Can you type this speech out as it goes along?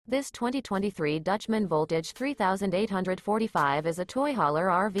This 2023 Dutchmen Voltage 3845 is a toy hauler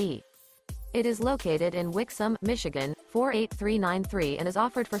RV. It is located in Wixom, Michigan, 48393 and is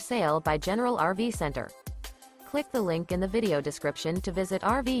offered for sale by General RV Center. Click the link in the video description to visit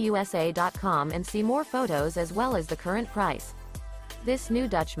RVUSA.com and see more photos as well as the current price. This new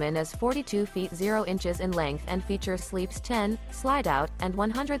Dutchmen is 42 feet 0 inches in length and features sleeps 10, slide-out, and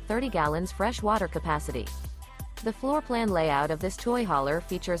 130 gallons fresh water capacity. The floor plan layout of this toy hauler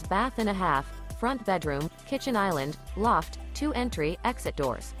features bath and a half, front bedroom, kitchen island, loft, 2 entry, exit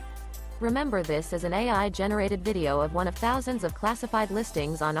doors. Remember, this is an AI-generated video of one of thousands of classified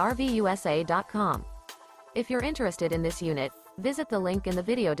listings on RVUSA.com. If you're interested in this unit, visit the link in the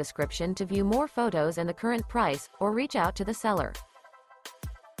video description to view more photos and the current price, or reach out to the seller.